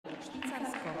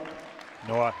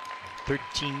Noah,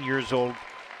 13 years old,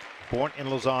 born in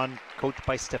Lausanne, coached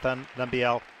by Stefan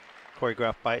Lambiel,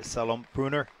 choreographed by Salom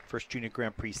Brunner, first Junior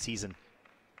Grand Prix season.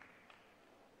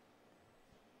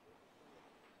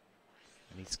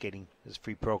 And he's skating his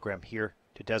free program here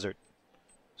to Desert,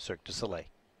 Cirque du Soleil.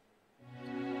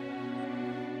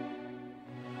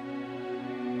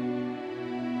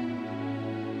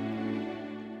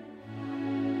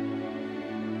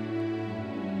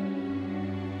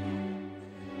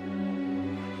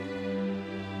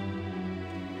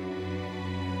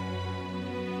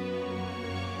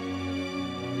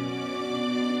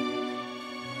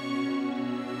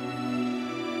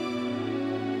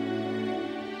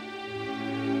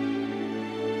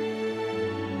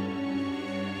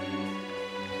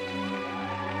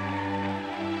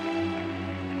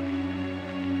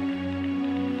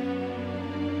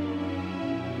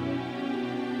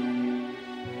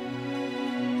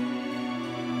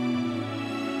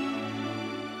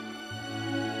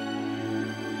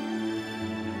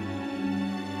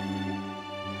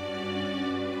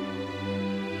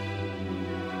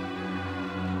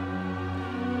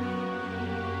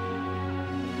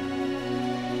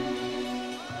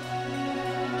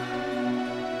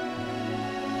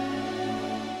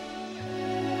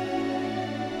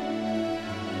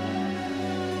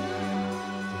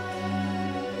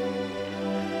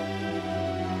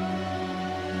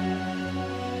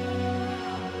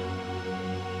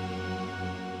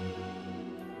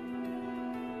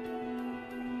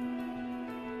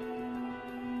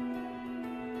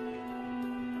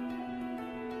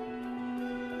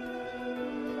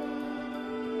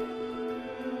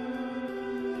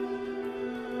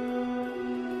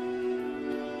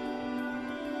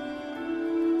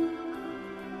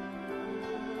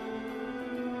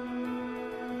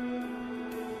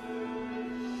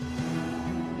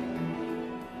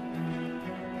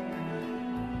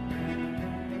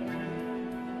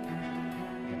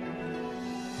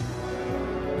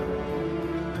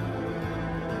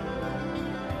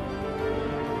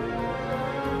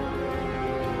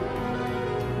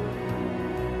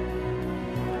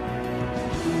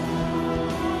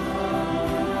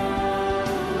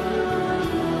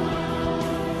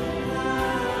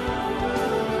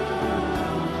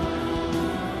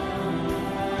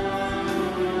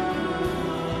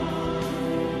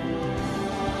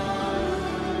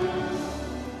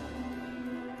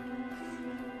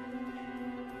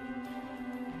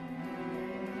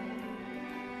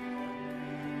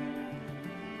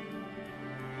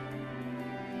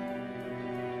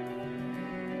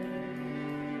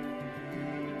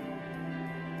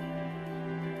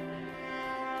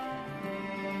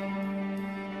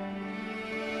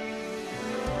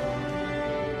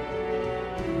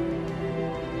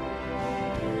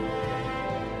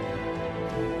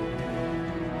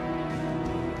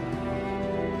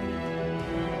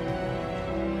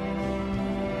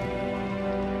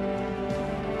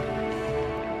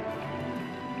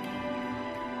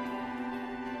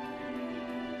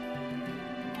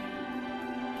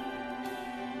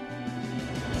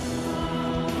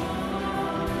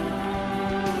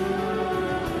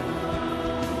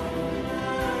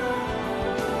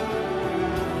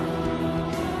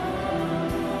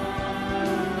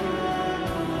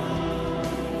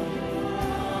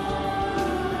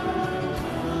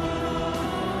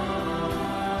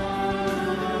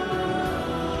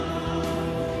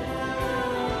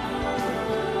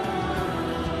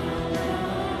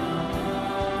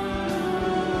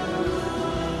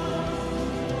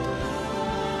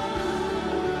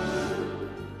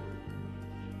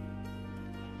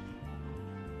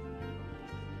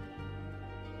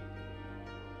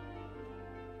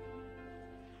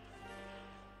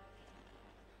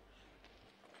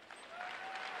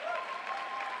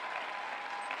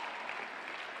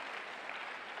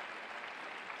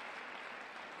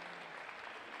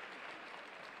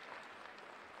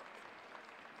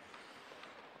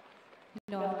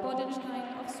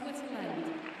 Bodenstein of Switzerland.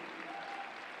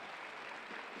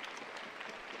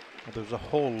 Well, there's a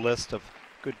whole list of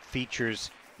good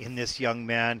features in this young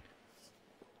man.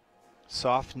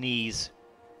 Soft knees,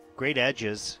 great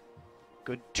edges,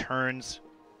 good turns,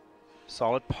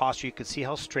 solid posture. You can see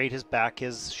how straight his back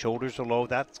is, shoulders are low.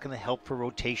 That's going to help for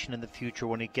rotation in the future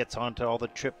when he gets onto all the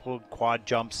triple and quad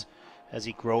jumps as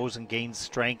he grows and gains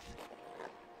strength.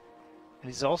 And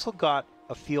he's also got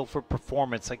a feel for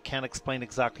performance. I can't explain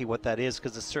exactly what that is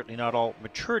because it's certainly not all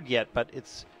matured yet, but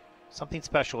it's something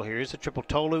special here. Here's a triple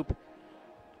toe loop,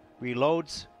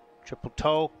 reloads, triple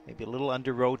toe, maybe a little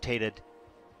under rotated.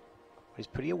 He's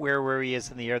pretty aware where he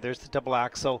is in the air. There's the double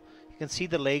axel. You can see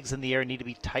the legs in the air need to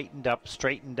be tightened up,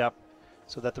 straightened up,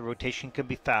 so that the rotation can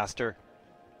be faster.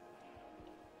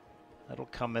 That'll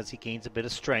come as he gains a bit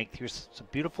of strength. Here's some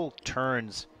beautiful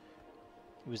turns.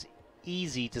 It was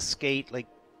easy to skate. Like,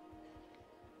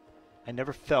 I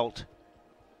never felt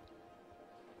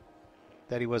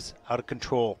that he was out of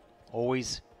control.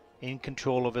 Always in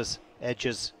control of his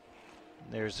edges.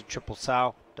 There's a triple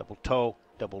sow, double toe,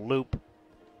 double loop.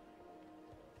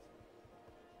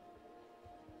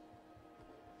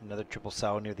 Another triple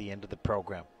sow near the end of the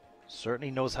program.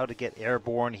 Certainly knows how to get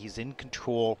airborne. He's in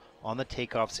control on the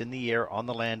takeoffs, in the air, on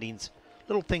the landings.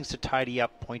 Little things to tidy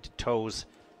up, pointed toes,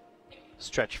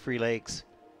 stretch free legs.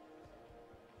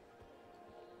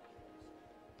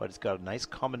 But it's got a nice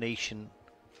combination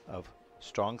of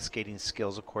strong skating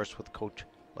skills, of course, with a coach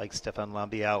like Stefan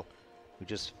Lambiel, who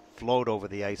just flowed over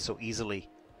the ice so easily.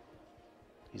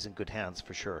 He's in good hands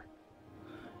for sure.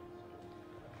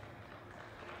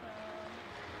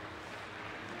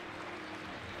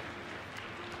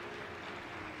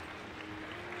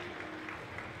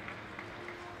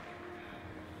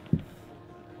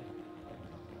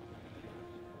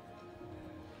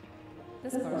 The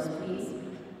scores, please.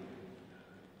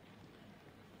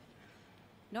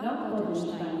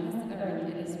 Bodenstein has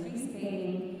earned his free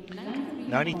skating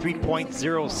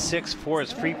 93.06 for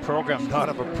his free program. Nod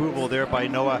of approval there by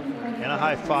Noah, and a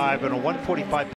high five and a 145.